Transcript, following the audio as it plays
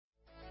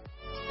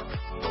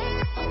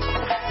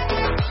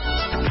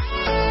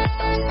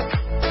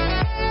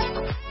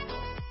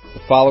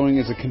following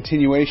is a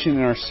continuation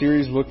in our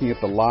series looking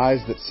at the lies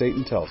that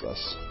Satan tells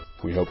us.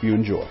 We hope you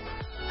enjoy.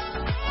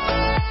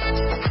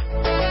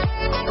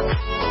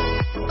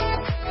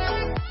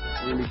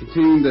 We're going to be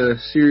continuing the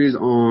series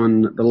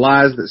on the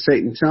lies that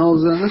Satan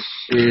tells us,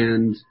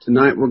 and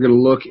tonight we're going to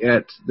look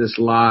at this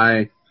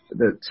lie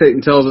that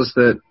Satan tells us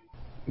that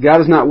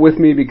God is not with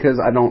me because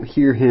I don't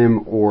hear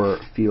Him or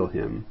feel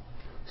Him.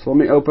 So let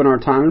me open our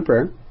time in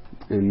prayer,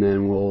 and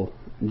then we'll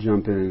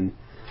jump in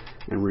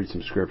and read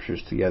some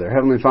scriptures together.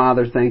 Heavenly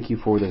Father, thank you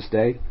for this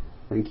day.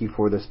 Thank you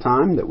for this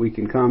time that we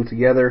can come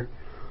together,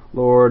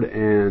 Lord,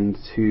 and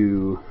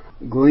to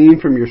glean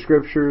from your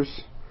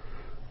scriptures.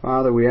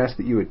 Father, we ask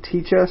that you would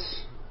teach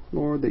us,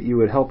 Lord, that you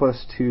would help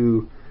us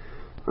to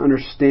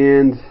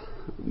understand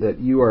that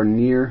you are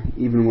near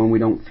even when we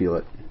don't feel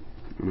it.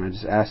 And I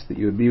just ask that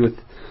you would be with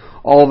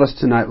all of us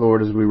tonight,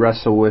 Lord, as we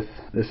wrestle with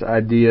this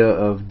idea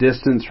of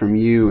distance from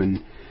you and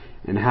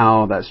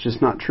how that's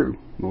just not true,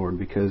 Lord,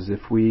 because if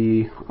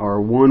we are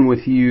one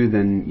with you,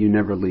 then you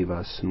never leave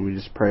us. And we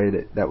just pray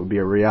that that would be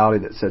a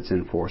reality that sets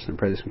in for us. And I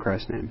pray this in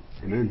Christ's name.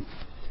 Amen.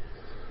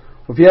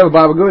 Well, if you have a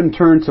Bible, go ahead and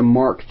turn to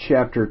Mark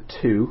chapter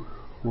 2.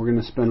 We're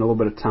going to spend a little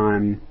bit of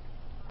time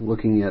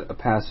looking at a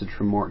passage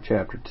from Mark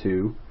chapter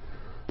 2.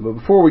 But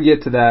before we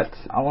get to that,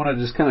 I want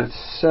to just kind of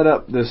set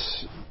up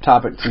this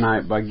topic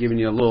tonight by giving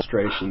you a little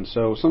illustration.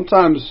 So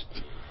sometimes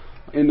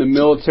in the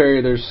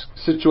military, there's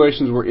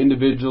situations where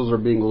individuals are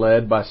being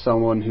led by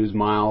someone who's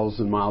miles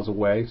and miles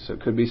away. So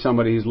it could be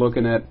somebody who's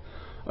looking at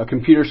a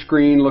computer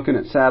screen, looking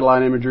at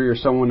satellite imagery, or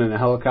someone in a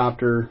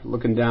helicopter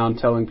looking down,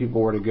 telling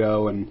people where to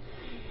go. And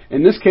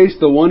in this case,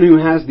 the one who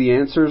has the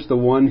answers, the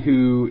one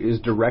who is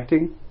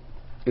directing,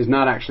 is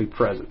not actually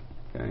present.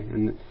 Okay?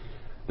 And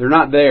they're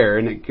not there,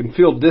 and it can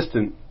feel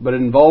distant, but it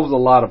involves a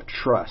lot of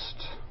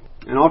trust.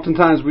 And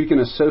oftentimes we can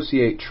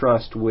associate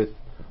trust with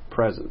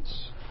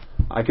presence.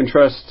 I can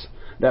trust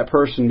that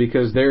person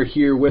because they're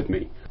here with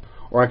me.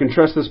 Or I can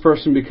trust this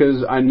person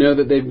because I know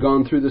that they've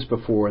gone through this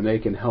before and they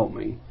can help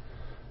me.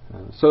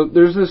 So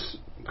there's this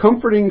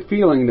comforting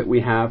feeling that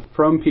we have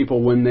from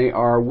people when they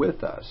are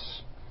with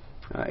us.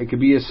 It could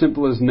be as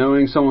simple as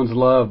knowing someone's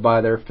love by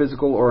their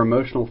physical or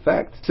emotional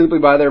effect, simply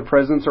by their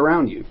presence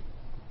around you.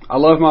 I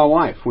love my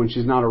wife when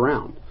she's not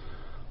around,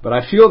 but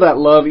I feel that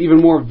love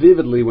even more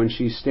vividly when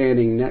she's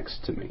standing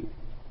next to me.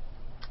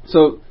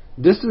 So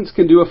distance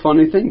can do a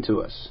funny thing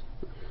to us.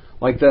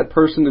 Like that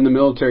person in the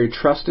military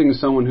trusting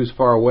someone who's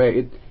far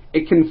away,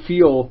 it can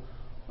feel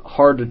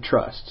hard to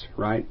trust,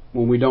 right?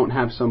 When we don't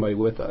have somebody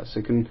with us.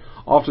 It can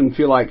often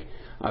feel like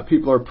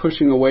people are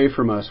pushing away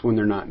from us when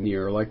they're not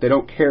near, like they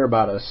don't care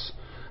about us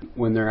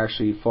when they're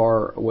actually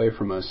far away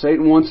from us.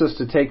 Satan wants us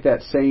to take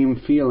that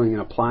same feeling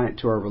and apply it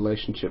to our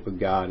relationship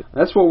with God.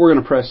 That's what we're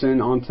going to press in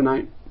on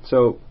tonight.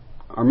 So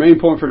our main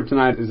point for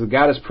tonight is that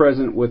God is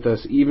present with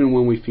us even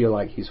when we feel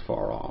like He's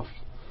far off.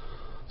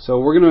 So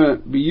we're going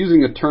to be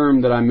using a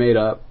term that I made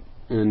up,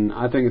 and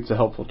I think it's a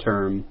helpful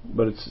term,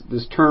 but it's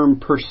this term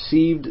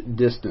perceived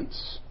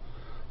distance.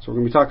 So we're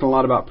going to be talking a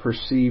lot about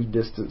perceived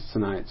distance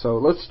tonight. So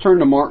let's turn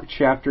to Mark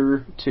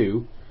chapter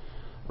 2,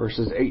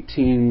 verses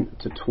 18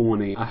 to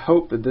 20. I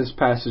hope that this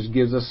passage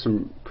gives us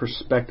some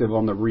perspective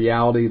on the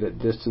reality that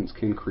distance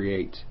can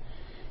create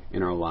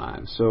in our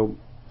lives. So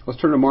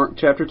let's turn to Mark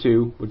chapter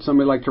 2. Would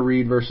somebody like to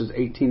read verses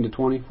 18 to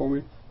 20 for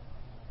me?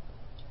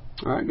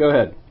 All right, go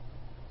ahead.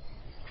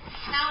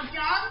 Now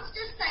John's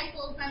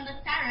disciples and the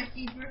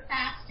Pharisees were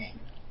fasting.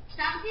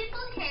 Some people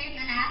came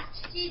and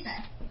asked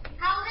Jesus,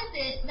 "How is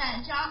it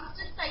that John's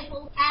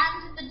disciples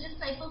and the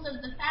disciples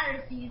of the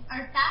Pharisees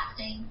are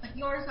fasting, but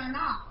yours are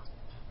not?"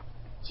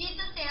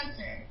 Jesus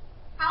answered,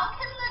 "How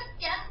can the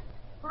guest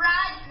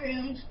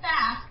bridegroom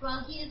fast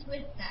while he is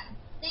with them?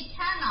 They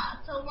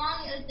cannot, so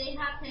long as they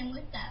have him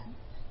with them.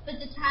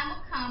 But the time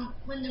will come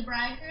when the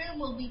bridegroom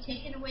will be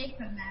taken away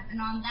from them, and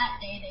on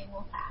that day they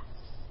will fast."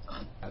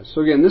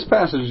 So again, this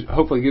passage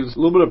hopefully gives us a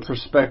little bit of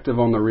perspective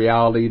on the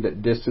reality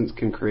that distance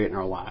can create in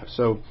our lives.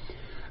 So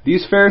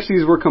these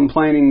Pharisees were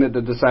complaining that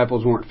the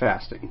disciples weren't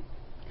fasting.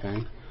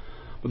 Okay?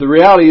 But the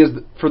reality is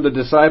that for the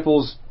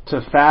disciples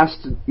to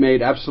fast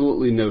made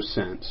absolutely no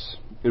sense.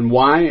 And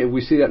why?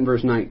 We see that in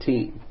verse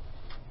 19.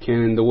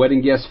 Can the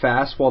wedding guests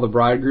fast while the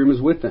bridegroom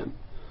is with them?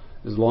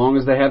 As long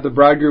as they have the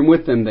bridegroom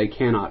with them, they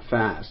cannot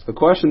fast. The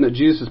question that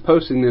Jesus is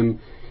posing them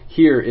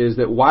here is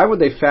that why would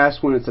they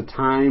fast when it's a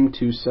time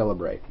to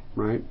celebrate,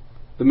 right?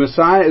 The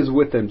Messiah is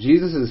with them.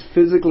 Jesus is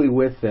physically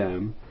with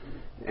them,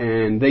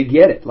 and they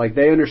get it. Like,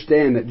 they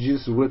understand that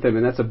Jesus is with them,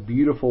 and that's a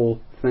beautiful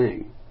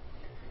thing.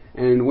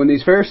 And when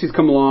these Pharisees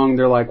come along,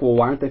 they're like, well,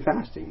 why aren't they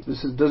fasting?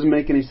 This doesn't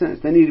make any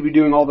sense. They need to be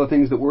doing all the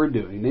things that we're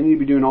doing. They need to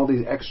be doing all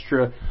these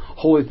extra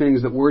holy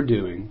things that we're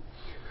doing.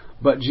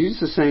 But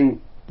Jesus is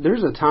saying,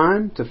 there's a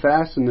time to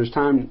fast, and there's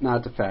time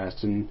not to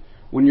fast. And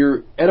when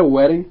you're at a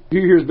wedding, who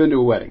here has been to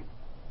a wedding?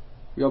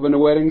 You all been to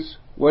weddings?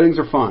 Weddings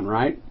are fun,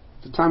 right?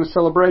 It's a time of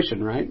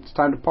celebration, right? It's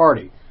time to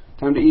party,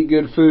 time to eat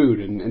good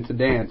food and to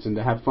dance and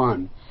to have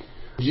fun.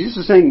 Jesus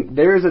is saying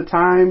there is a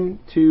time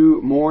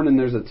to mourn and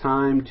there's a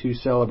time to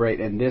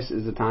celebrate, and this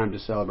is a time to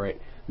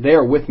celebrate. They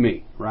are with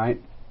me, right?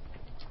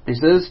 He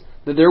says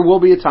that there will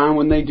be a time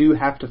when they do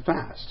have to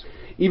fast.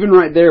 Even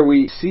right there,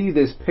 we see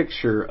this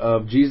picture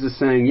of Jesus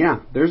saying, yeah,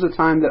 there's a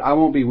time that I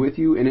won't be with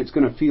you, and it's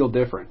going to feel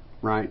different,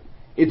 right?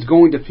 It's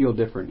going to feel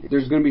different.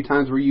 There's going to be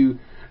times where you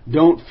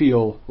don't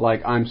feel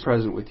like I'm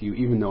present with you,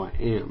 even though I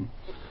am.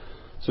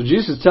 So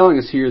Jesus is telling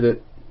us here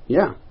that,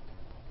 yeah,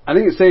 I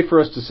think it's safe for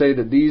us to say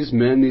that these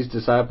men, these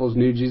disciples,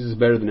 knew Jesus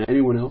better than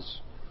anyone else.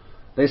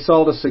 They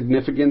saw the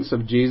significance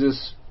of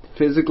Jesus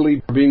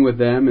physically being with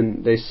them,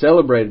 and they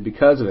celebrated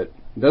because of it.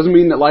 It doesn't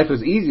mean that life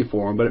was easy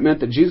for them, but it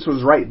meant that Jesus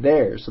was right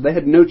there, so they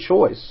had no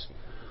choice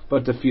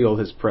but to feel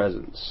His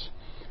presence.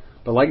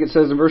 But like it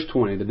says in verse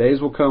 20, the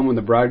days will come when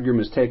the bridegroom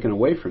is taken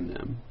away from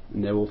them,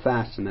 and they will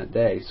fast in that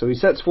day. So He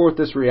sets forth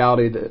this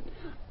reality that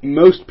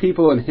most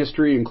people in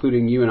history,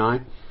 including you and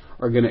I,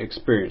 are going to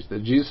experience,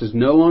 that Jesus is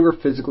no longer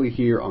physically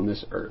here on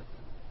this earth.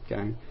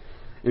 Okay?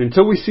 And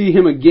until we see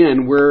Him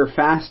again, we're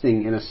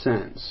fasting in a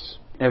sense.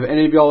 Have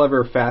any of y'all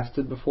ever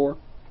fasted before?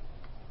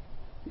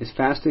 Is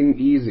fasting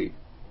easy?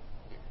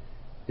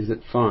 Is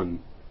it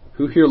fun?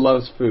 Who here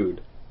loves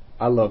food?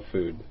 I love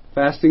food.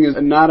 Fasting is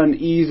not an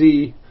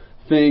easy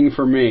thing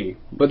for me.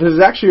 But this is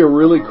actually a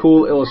really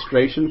cool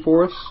illustration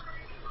for us.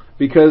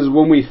 Because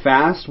when we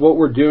fast, what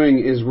we're doing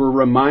is we're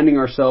reminding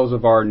ourselves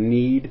of our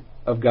need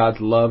of God's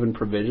love and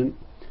provision.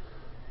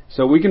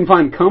 So we can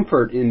find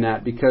comfort in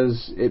that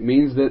because it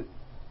means that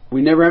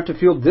we never have to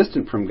feel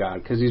distant from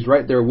God because He's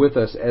right there with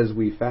us as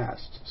we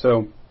fast.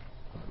 So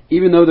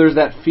even though there's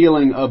that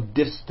feeling of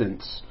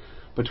distance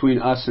between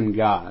us and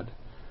God,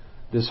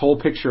 this whole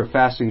picture of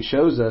fasting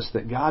shows us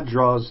that God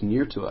draws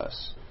near to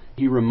us.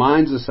 He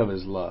reminds us of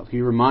His love.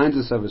 He reminds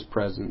us of His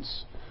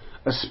presence,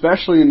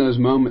 especially in those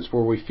moments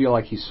where we feel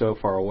like He's so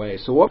far away.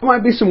 So what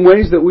might be some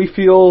ways that we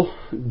feel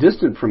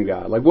distant from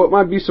God? Like what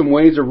might be some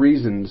ways or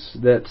reasons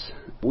that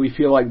we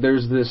feel like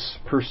there's this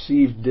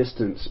perceived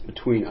distance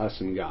between us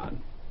and God?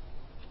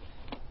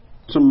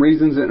 Some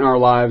reasons in our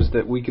lives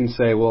that we can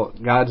say, well,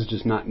 God's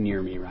just not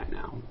near me right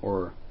now,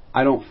 or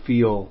I don't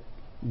feel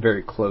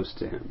very close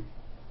to Him.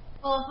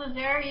 Well, if a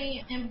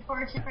very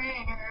important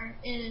prayer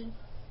is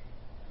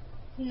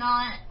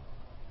not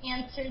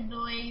answered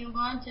the way you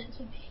want it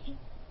to be.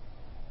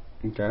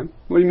 Okay.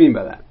 What do you mean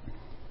by that?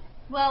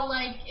 Well,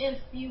 like if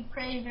you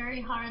pray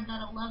very hard that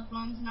a loved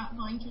one's not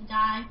going to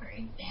die, for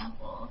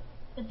example,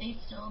 but they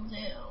still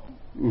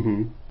do.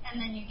 Mm-hmm.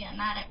 And then you get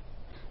mad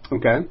at.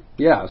 Okay.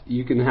 Yeah.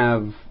 You can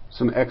have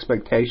some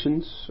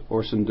expectations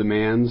or some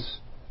demands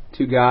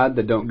to God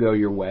that don't go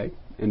your way.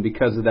 And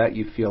because of that,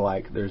 you feel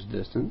like there's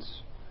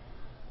distance.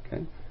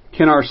 Okay.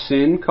 Can our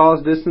sin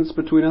cause distance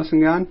between us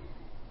and God?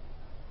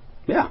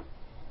 Yeah.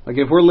 Like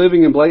if we're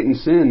living in blatant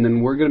sin,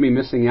 then we're going to be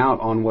missing out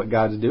on what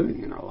God's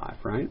doing in our life,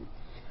 right?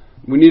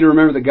 We need to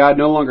remember that God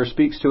no longer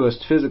speaks to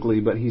us physically,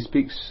 but He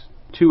speaks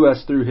to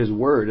us through His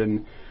Word.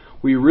 And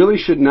we really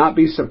should not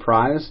be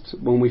surprised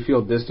when we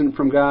feel distant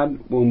from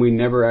God when we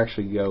never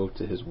actually go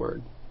to His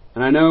Word.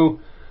 And I know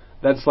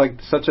that's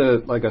like such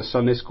a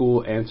Sunday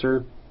school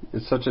answer.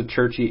 It's such a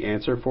churchy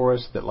answer for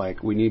us that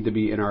like we need to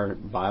be in our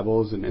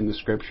Bibles and in the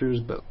Scriptures.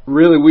 But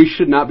really we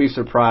should not be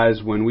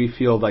surprised when we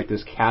feel like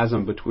this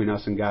chasm between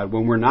us and God,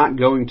 when we're not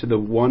going to the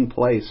one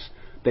place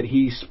that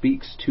He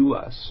speaks to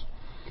us.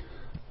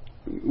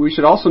 We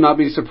should also not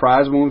be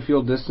surprised when we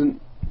feel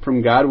distant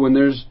from God when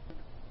there's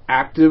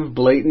active,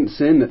 blatant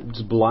sin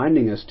that's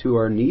blinding us to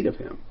our need of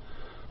Him.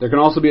 There can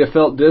also be a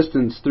felt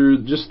distance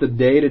through just the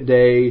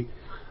day-to-day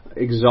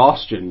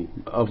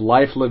exhaustion of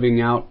life living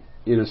out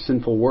in a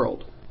sinful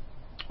world.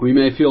 We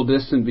may feel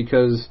distant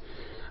because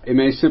it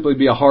may simply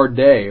be a hard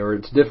day, or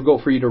it's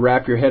difficult for you to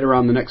wrap your head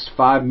around the next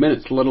 5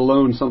 minutes, let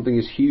alone something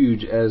as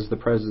huge as the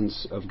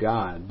presence of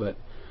God. But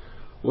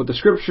what the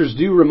Scriptures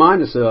do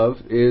remind us of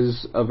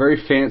is a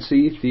very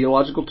fancy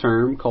theological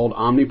term called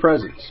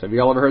omnipresence. Have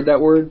you all ever heard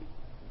that word?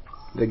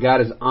 That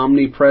God is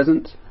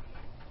omnipresent?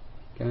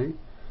 Okay.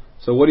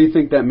 So what do you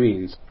think that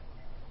means?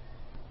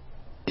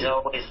 He's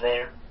always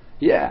there.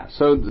 Yeah,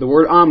 so the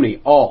word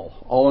omni,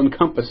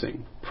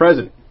 all-encompassing,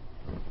 present.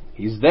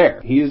 He's there.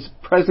 He is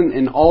present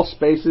in all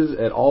spaces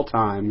at all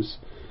times,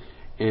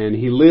 and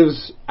He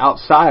lives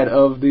outside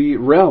of the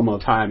realm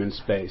of time and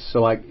space. So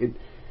like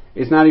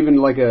it's not even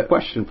like a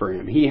question for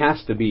Him. He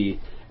has to be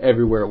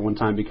everywhere at one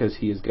time because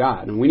He is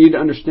God. And we need to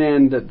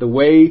understand that the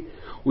way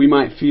we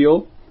might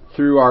feel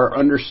through our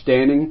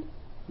understanding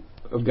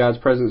of God's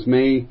presence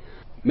may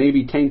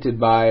be tainted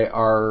by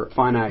our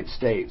finite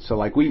state. So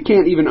like we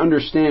can't even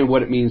understand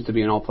what it means to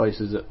be in all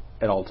places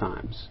at all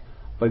times.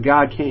 But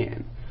God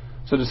can.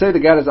 So to say that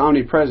God is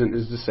omnipresent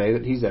is to say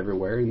that He's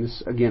everywhere. And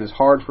this, again, is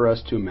hard for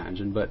us to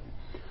imagine. But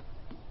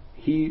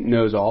He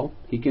knows all.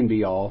 He can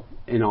be all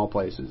in all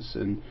places.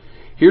 And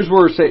here's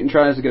where Satan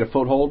tries to get a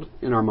foothold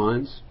in our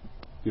minds.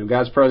 You know,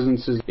 God's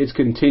presence it's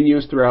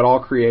continuous throughout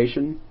all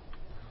creation.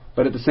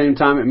 But at the same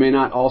time, it may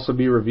not also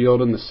be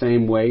revealed in the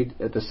same way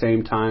at the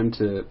same time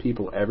to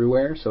people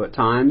everywhere. So at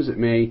times, it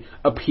may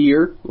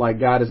appear like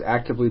God is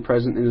actively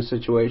present in the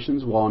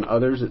situations, while in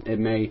others, it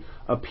may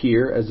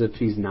appear as if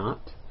He's not.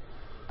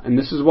 And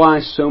this is why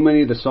so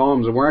many of the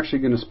Psalms, and we're actually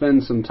going to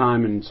spend some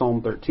time in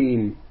Psalm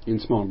 13 in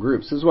small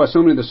groups. This is why so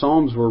many of the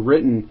Psalms were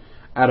written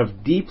out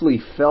of deeply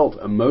felt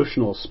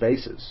emotional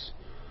spaces.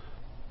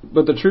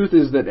 But the truth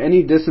is that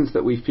any distance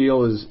that we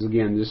feel is,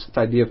 again, just this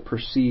idea of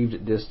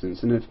perceived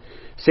distance. And if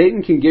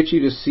Satan can get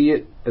you to see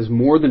it as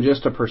more than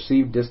just a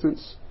perceived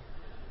distance,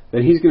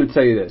 then he's going to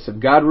tell you this.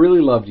 If God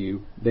really loved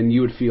you, then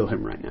you would feel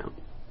him right now.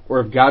 Or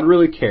if God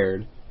really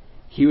cared,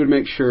 he would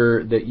make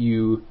sure that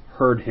you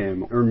heard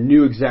him or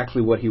knew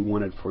exactly what he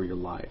wanted for your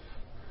life.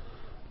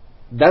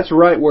 That's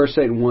right where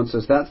Satan wants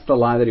us. That's the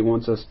lie that he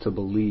wants us to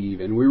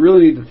believe. And we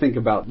really need to think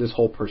about this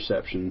whole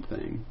perception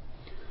thing.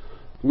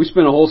 We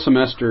spent a whole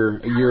semester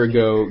a year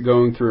ago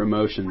going through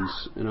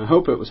emotions, and I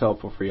hope it was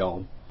helpful for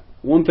y'all.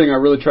 One thing I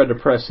really tried to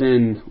press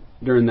in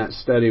during that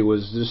study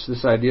was just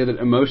this idea that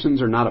emotions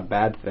are not a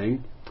bad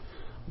thing,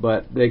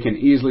 but they can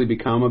easily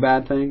become a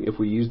bad thing if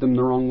we use them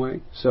the wrong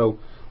way. So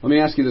let me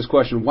ask you this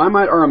question. Why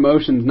might our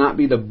emotions not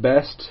be the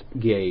best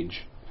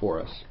gauge for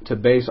us to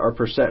base our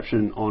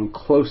perception on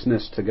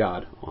closeness to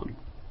God on?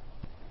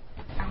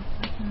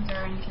 Emotions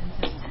are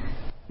inconsistent.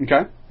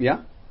 Okay,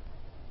 yeah.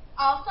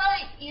 Also,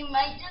 you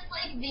might just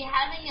be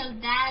having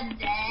a bad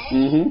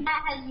day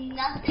that has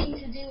nothing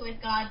to do with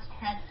God's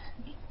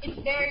presence. It's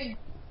very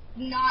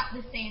not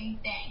the same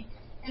thing.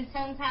 And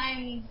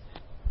sometimes,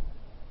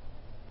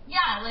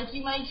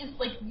 you might just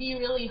be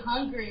really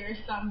hungry or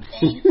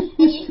something,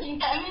 and you think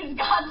that means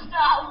God's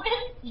not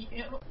with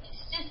you.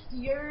 It's just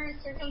your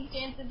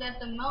circumstances at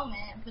the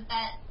moment, but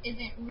that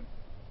isn't.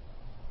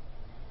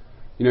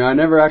 I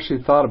never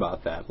actually thought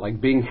about that.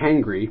 Being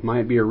hangry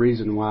might be a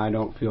reason why I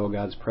don't feel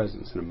God's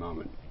presence in a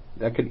moment.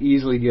 That could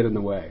easily get in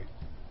the way.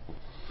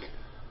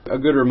 A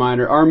good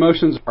reminder, our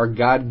emotions are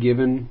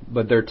God-given,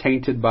 but they're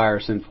tainted by our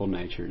sinful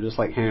nature. Just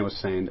like Hannah was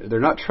saying, they're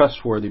not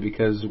trustworthy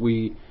because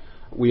we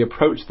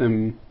approach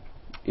them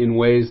in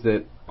ways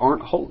that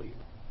aren't holy.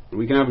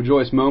 We can have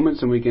joyous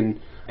moments and we can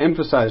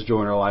emphasize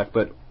joy in our life,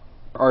 but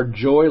our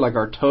joy,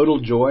 our total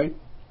joy,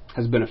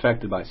 has been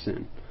affected by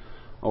sin.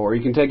 Or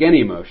you can take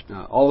any emotion.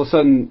 All of a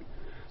sudden,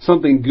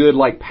 something good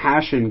like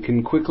passion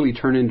can quickly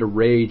turn into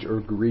rage or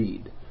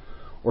greed.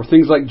 Or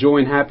things like joy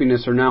and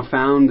happiness are now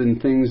found in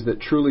things that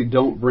truly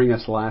don't bring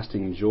us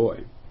lasting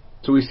joy.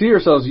 So we see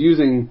ourselves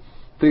using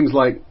things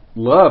like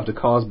love to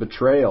cause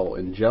betrayal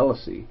and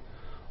jealousy.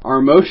 Our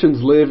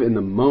emotions live in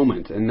the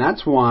moment, and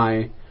that's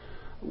why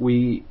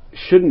we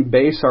shouldn't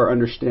base our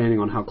understanding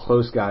on how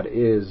close God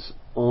is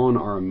on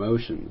our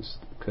emotions.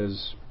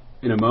 Because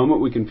in a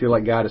moment, we can feel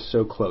like God is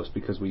so close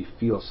because we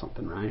feel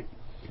something, right?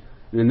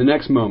 And in the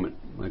next moment,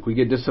 we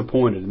get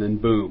disappointed, and then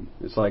boom.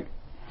 It's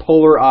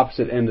polar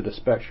opposite end of the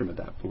spectrum at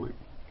that point.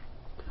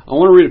 I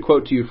want to read a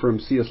quote to you from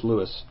C.S.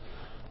 Lewis.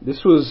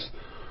 This was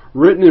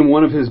written in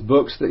one of his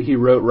books that he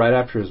wrote right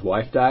after his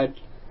wife died.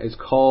 It's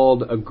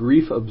called A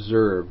Grief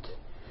Observed.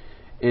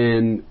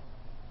 And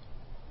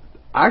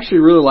I actually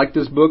really like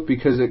this book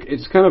because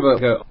it's kind of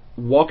a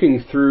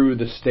walking through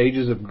the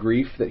stages of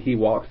grief that he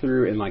walked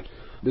through, and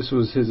this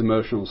was his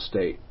emotional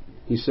state.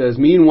 He says,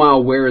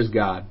 "Meanwhile, where is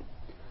God?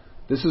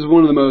 This is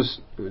one of the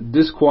most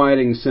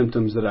disquieting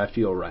symptoms that I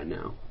feel right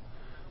now.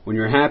 When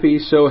you're happy,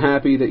 so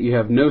happy that you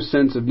have no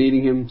sense of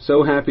needing Him,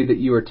 so happy that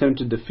you are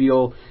tempted to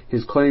feel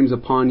His claims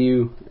upon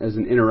you as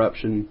an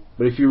interruption.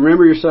 But if you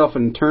remember yourself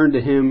and turn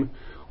to Him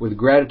with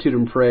gratitude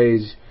and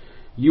praise,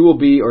 you will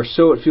be, or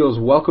so it feels,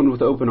 welcomed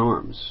with open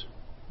arms.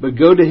 But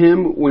go to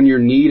Him when your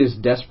need is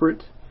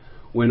desperate,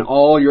 when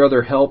all your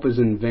other help is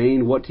in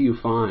vain. What do you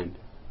find?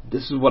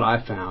 This is what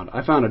I found.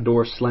 I found a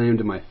door slammed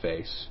in my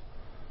face,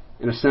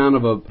 and a sound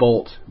of a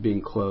bolt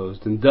being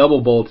closed, and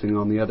double bolting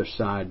on the other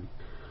side.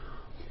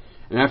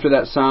 And after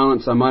that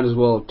silence, I might as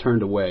well have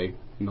turned away.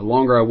 And the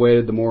longer I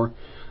waited, the more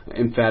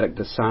emphatic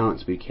the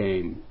silence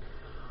became.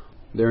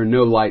 There are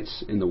no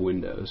lights in the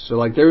windows."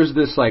 So there's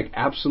this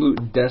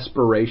absolute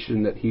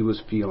desperation that he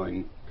was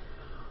feeling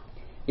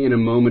in a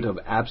moment of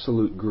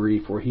absolute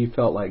grief where he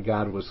felt like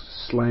God was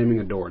slamming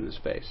a door in his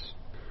face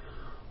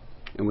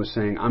and was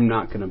saying, "I'm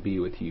not going to be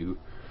with you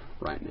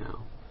right now."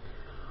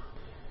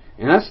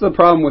 And that's the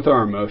problem with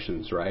our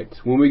emotions, right?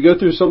 When we go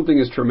through something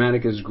as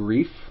traumatic as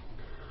grief,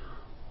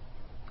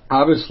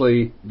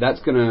 obviously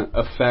that's going to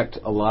affect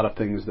a lot of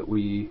things that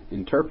we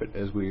interpret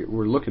as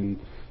we're looking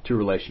to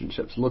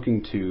relationships,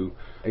 looking to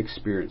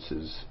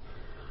experiences.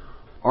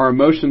 Our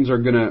emotions are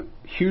going to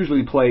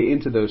hugely play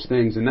into those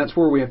things, and that's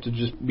where we have to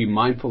just be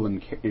mindful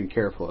and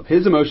careful of.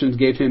 His emotions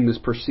gave him this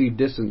perceived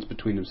distance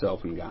between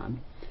himself and God.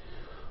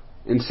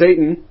 And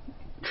Satan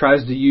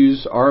tries to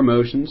use our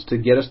emotions to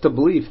get us to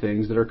believe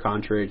things that are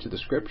contrary to the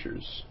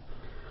Scriptures.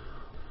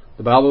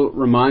 The Bible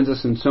reminds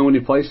us in so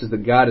many places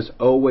that God is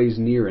always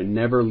near and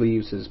never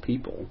leaves His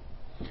people.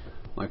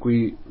 Like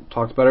we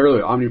talked about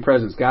earlier,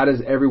 omnipresence. God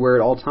is everywhere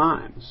at all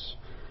times.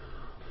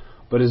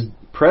 But His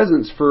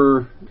presence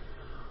for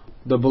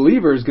the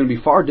believer is going to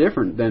be far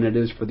different than it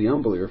is for the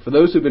unbeliever. For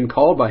those who've been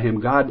called by Him,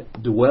 God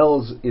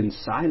dwells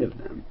inside of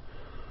them.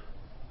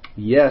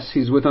 Yes,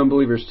 He's with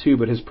unbelievers too,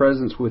 but His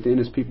presence within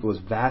His people is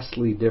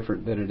vastly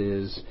different than it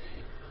is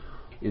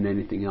in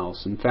anything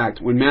else. In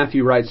fact, when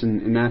Matthew writes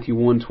in Matthew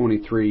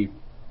 1:23,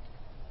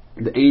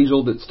 the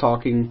angel that's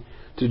talking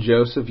to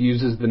Joseph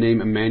uses the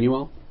name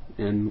Emmanuel.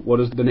 And what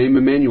does the name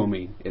Emmanuel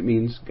mean? It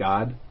means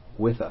God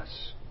with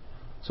us.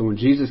 So when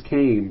Jesus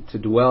came to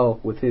dwell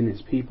within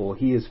His people,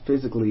 He is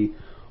physically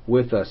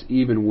with us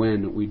even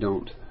when we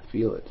don't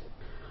feel it.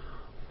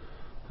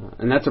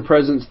 And that's a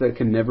presence that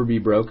can never be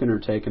broken or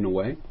taken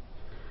away.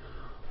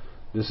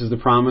 This is the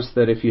promise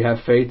that if you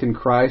have faith in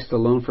Christ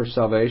alone for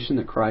salvation,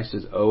 that Christ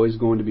is always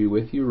going to be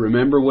with you.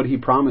 Remember what He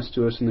promised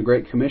to us in the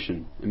Great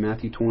Commission in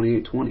Matthew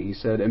 28:20. He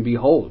said, "And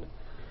behold,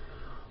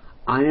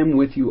 I am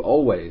with you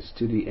always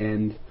to the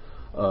end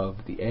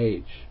of the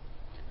age."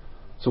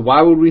 So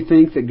why would we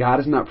think that God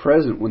is not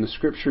present when the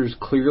Scriptures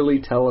clearly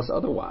tell us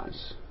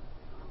otherwise?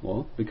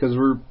 Well, because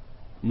we're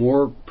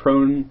more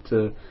prone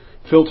to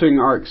filtering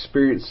our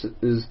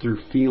experiences through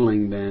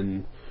feeling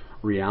than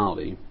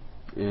reality.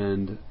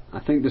 And I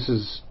think this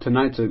is,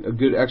 tonight's a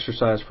good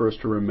exercise for us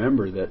to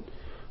remember that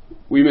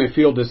we may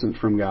feel distant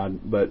from God,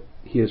 but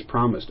He has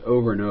promised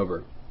over and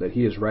over that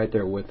He is right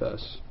there with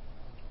us.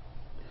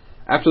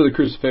 After the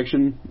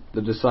crucifixion,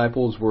 the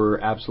disciples were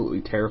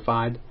absolutely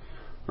terrified,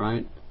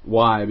 right?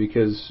 Why?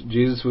 Because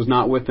Jesus was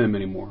not with them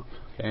anymore.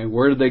 Okay,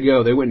 where did they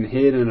go? They went and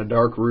hid in a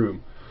dark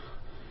room.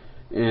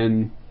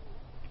 And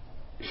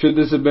should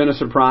this have been a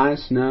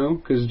surprise? No,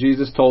 because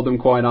Jesus told them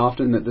quite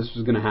often that this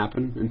was going to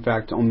happen. In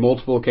fact, on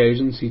multiple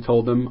occasions, He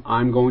told them,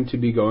 "I'm going to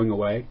be going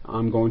away.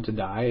 I'm going to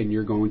die, and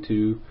you're going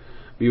to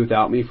be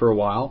without me for a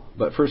while."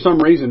 But for some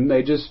reason,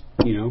 they just,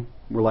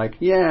 were like,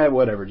 "Yeah,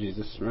 whatever,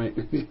 Jesus," right?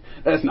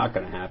 That's not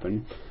going to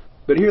happen.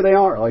 But here they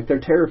are, like they're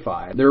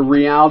terrified. Their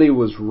reality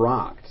was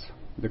rocked.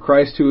 The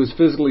Christ who was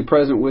physically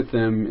present with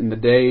them in the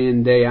day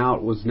in, day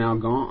out was now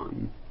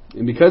gone.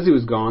 And because He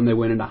was gone, they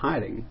went into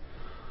hiding.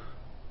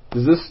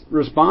 Does this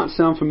response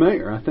sound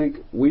familiar? I think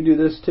we do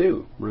this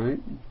too, right?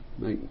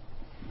 Like,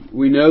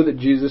 we know that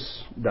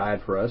Jesus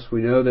died for us.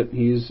 We know that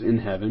He's in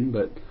heaven,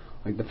 but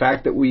like the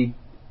fact that we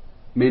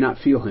may not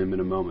feel Him in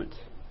a moment,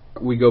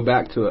 we go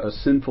back to a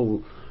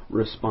sinful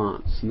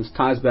response. And this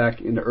ties back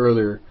into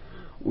earlier.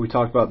 We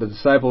talked about the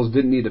disciples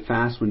didn't need to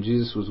fast when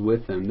Jesus was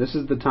with them. This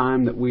is the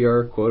time that we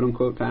are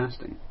quote-unquote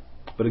fasting.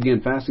 But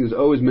again, fasting is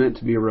always meant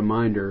to be a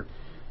reminder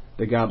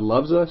that God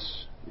loves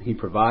us, He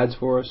provides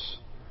for us.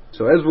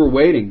 So as we're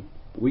waiting,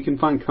 we can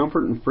find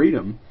comfort and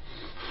freedom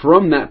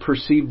from that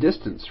perceived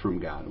distance from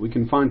God. We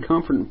can find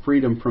comfort and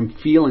freedom from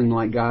feeling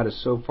like God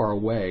is so far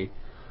away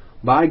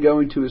by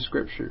going to His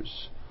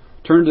Scriptures.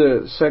 Turn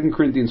to 2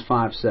 Corinthians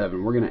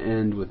 5:7. We're going to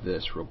end with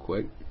this real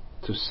quick.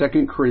 So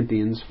 2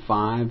 Corinthians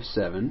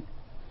 5:7.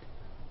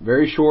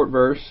 Very short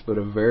verse, but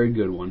a very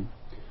good one.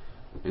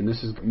 And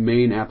this is the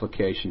main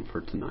application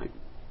for tonight.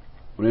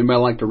 Would anybody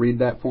like to read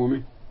that for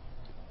me?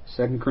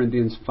 2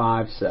 Corinthians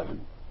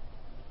 5:7.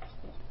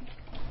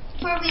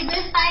 For we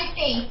live by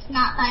faith,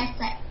 not by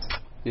sight.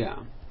 Yeah.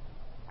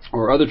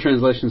 Or other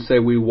translations say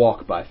we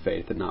walk by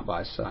faith and not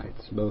by sight.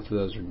 Both of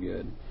those are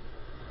good.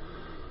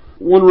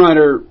 One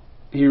writer,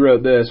 he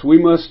wrote this: "We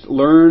must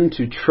learn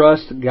to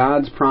trust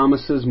God's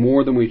promises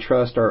more than we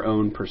trust our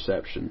own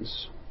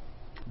perceptions."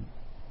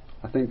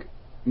 I think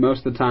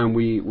most of the time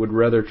we would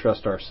rather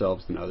trust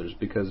ourselves than others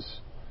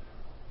because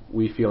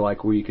we feel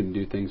like we can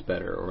do things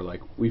better, or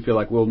like we feel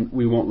like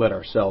we won't let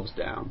ourselves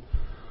down.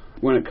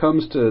 When it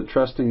comes to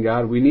trusting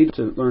God, we need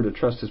to learn to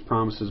trust His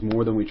promises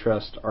more than we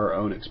trust our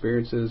own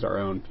experiences, our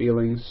own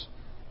feelings.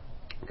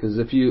 Because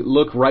if you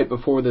look right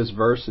before this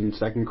verse in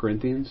 2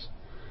 Corinthians,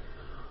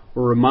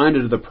 we're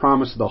reminded of the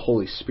promise of the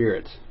Holy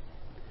Spirit.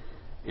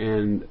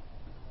 And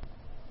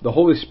the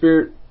Holy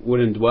Spirit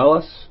would indwell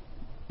us.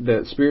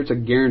 The Spirit's a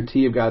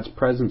guarantee of God's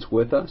presence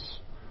with us.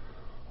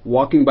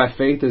 Walking by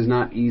faith is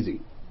not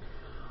easy.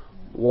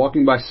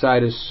 Walking by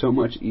sight is so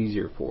much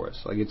easier for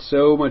us. Like, it's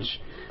so much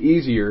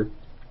easier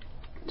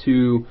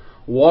to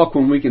walk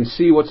when we can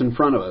see what's in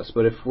front of us.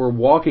 But if we're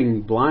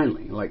walking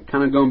blindly, like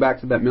kind of going back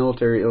to that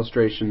military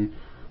illustration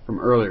from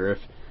earlier,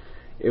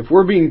 if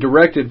we're being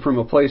directed from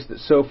a place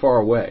that's so far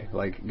away,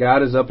 like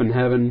God is up in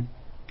heaven,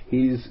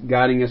 He's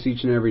guiding us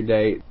each and every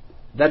day,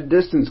 that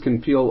distance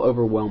can feel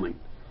overwhelming.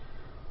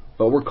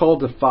 But we're called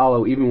to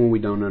follow even when we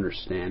don't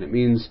understand. It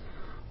means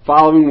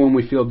following when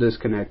we feel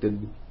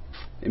disconnected.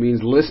 It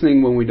means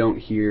listening when we don't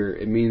hear.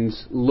 It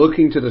means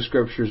looking to the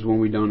Scriptures when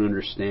we don't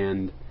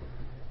understand.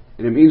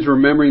 And it means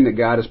remembering that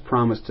God has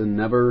promised to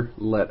never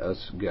let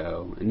us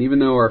go. And even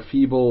though our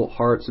feeble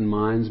hearts and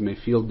minds may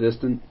feel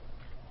distant,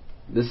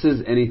 this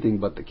is anything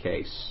but the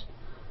case.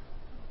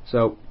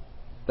 So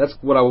that's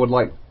what I would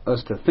like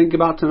us to think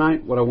about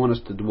tonight, what I want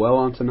us to dwell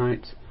on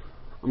tonight.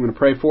 I'm going to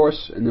pray for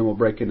us, and then we'll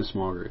break into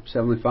small groups.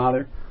 Heavenly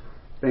Father,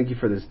 thank You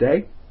for this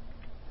day.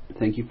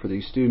 Thank You for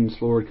these students,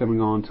 Lord, coming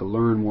on to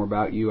learn more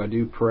about You. I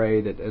do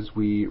pray that as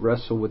we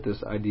wrestle with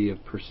this idea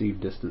of perceived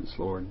distance,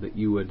 Lord, that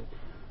You would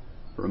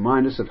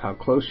remind us of how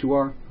close You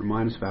are,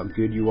 remind us of how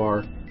good You are.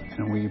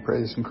 And we pray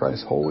this in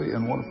Christ's holy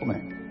and wonderful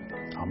name.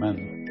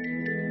 Amen.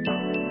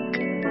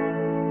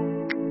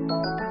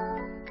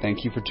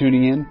 Thank you for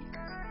tuning in.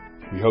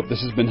 We hope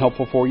this has been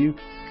helpful for you.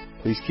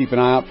 Please keep an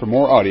eye out for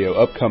more audio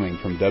upcoming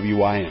from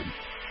WYM.